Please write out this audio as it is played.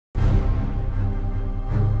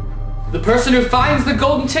The person who finds the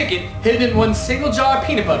golden ticket hidden in one single jar of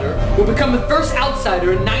peanut butter will become the first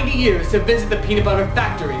outsider in 90 years to visit the peanut butter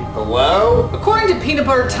factory. Hello? According to peanut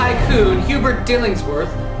butter tycoon Hubert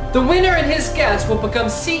Dillingsworth, the winner and his guests will become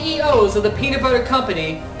CEOs of the peanut butter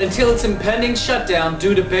company until its impending shutdown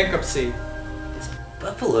due to bankruptcy. This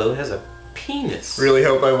buffalo has a penis. Really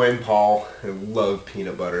hope I win, Paul. I love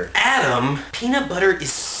peanut butter. Adam, peanut butter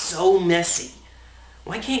is so messy.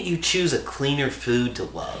 Why can't you choose a cleaner food to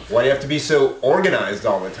love? Why do you have to be so organized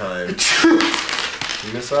all the time?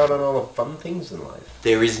 You miss out on all the fun things in life.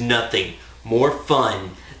 There is nothing more fun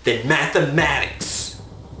than mathematics.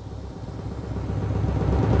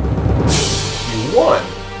 You won.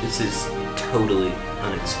 This is totally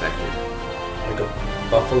unexpected. Like a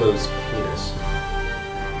buffalo's penis.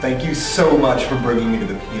 Thank you so much for bringing me to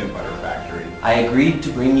the peanut butter factory. I agreed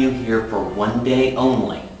to bring you here for one day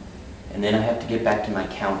only, and then I have to get back to my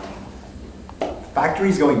counting. The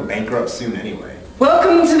factory's going bankrupt soon anyway.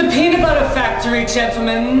 Welcome to the peanut butter factory,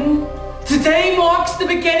 gentlemen. Today marks the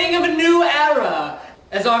beginning of a new era,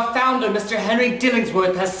 as our founder, Mr. Henry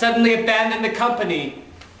Dillingsworth, has suddenly abandoned the company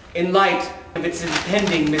in light of its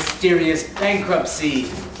impending mysterious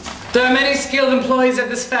bankruptcy. There are many skilled employees at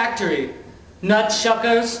this factory. Nut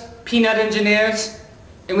shuckers, peanut engineers,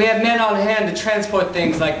 and we have men on hand to transport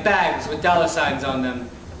things like bags with dollar signs on them.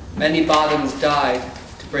 Many bottoms died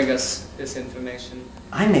to bring us this information.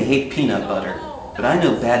 I may hate peanut butter, but I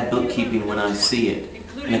know bad bookkeeping when I see it.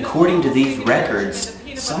 And according to these records,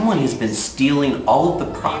 someone has been stealing all of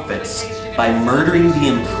the profits by murdering the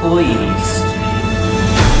employees.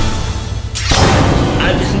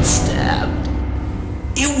 I've been stabbed.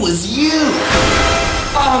 It was you!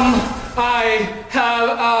 I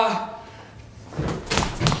have,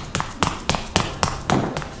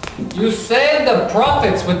 You saved the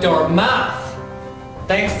profits with your math.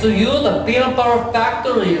 Thanks to you, the peanut butter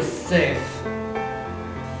factory is safe.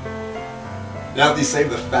 Now that you save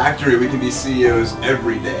the factory, we can be CEOs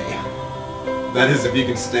every day. That is, if you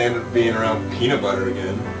can stand being around peanut butter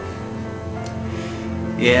again.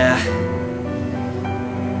 Yeah.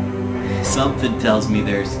 Something tells me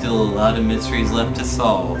there's still a lot of mysteries left to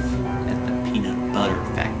solve.